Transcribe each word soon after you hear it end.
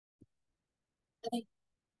Okay,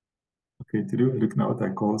 today we're looking at what I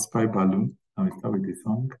call spy balloon, and we start with the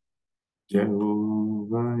song.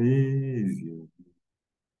 Jehovah is your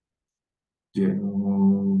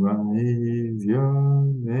Jehovah is your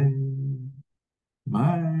name,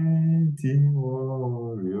 mighty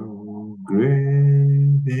warrior,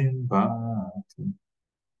 great in battle.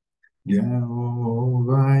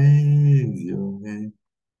 Jehovah is your name.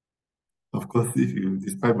 Of course, if you the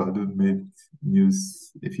spy balloon made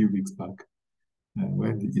news a few weeks back,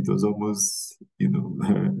 when it was almost,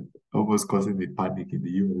 almost causing a panic in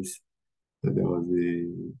the US. That there was a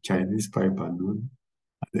Chinese spy balloon,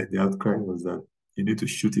 and then the outcry was that you need to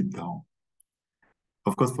shoot it down.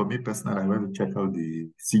 Of course, for me personally, I went to check out the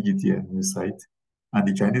CGTN news site, and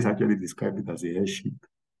the Chinese actually described it as a airship,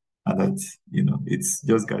 and that it's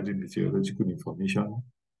just gathering meteorological information.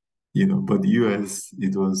 But the US,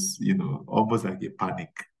 it was almost like a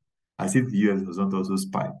panic, as if the US was not also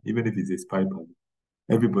spy, even if it's a spy balloon.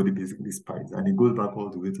 Everybody basically spies, and it goes back all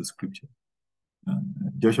the way to scripture.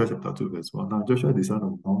 Joshua chapter 2, verse 1. Now Joshua the son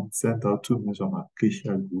of Nun sent out two men from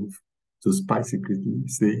Acacia Grove to spy secretly,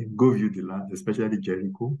 saying, go view the land, especially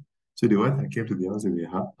Jericho. So they went and came to the house of a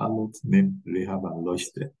harlot named Rahab and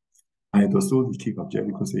lodged there. And it was told the king of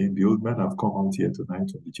Jericho, saying, behold, men have come out here tonight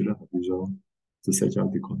from the children of Israel to search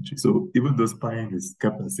out the country. So even though spying is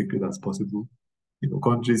kept as secret as possible,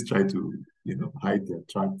 countries try to, hide their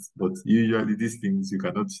tracks. But usually these things you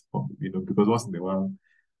cannot, because once in a while,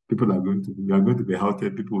 you are going to be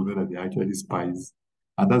outed. People will know that they're actually spies,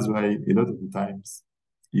 and that's why a lot of the times,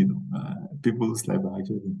 people's lives are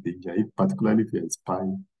actually in danger. Particularly if you're a spy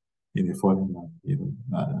in a foreign land,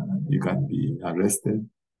 you can be arrested,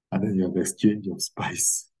 and then you have exchange of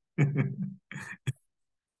spies. It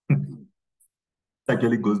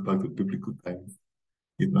actually goes back to biblical times,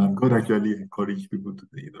 and God actually encouraged people to,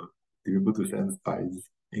 the people to send spies,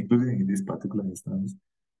 including in this particular instance.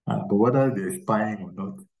 But whether they're spying or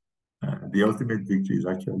not, the ultimate victory is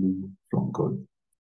actually from God.